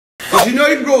Did you know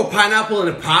you can grow a pineapple in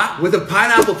a pot with a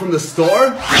pineapple from the store?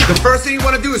 The first thing you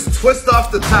want to do is twist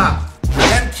off the top.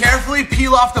 Then carefully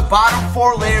peel off the bottom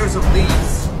 4 layers of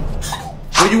leaves.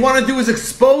 What you want to do is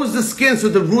expose the skin so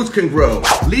the roots can grow.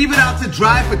 Leave it out to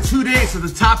dry for 2 days so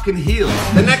the top can heal.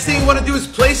 The next thing you want to do is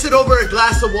place it over a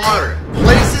glass of water.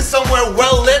 Place it somewhere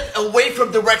well lit, away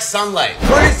from direct sunlight.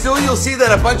 Pretty soon you'll see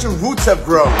that a bunch of roots have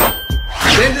grown.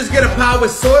 Then just get a pot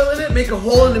with soil in it, make a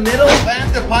hole in the middle,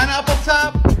 plant the pineapple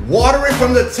top, water it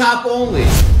from the top only.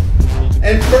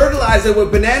 And fertilize it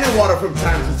with banana water from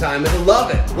time to time. It'll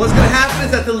love it. What's gonna happen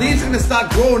is that the leaves are gonna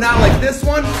start growing out like this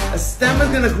one. A stem is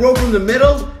gonna grow from the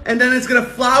middle, and then it's gonna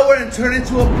flower and turn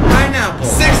into a pineapple.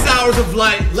 6 hours of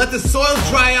light. Let the soil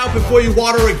dry out before you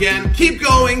water again. Keep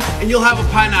going, and you'll have a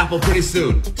pineapple pretty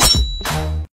soon.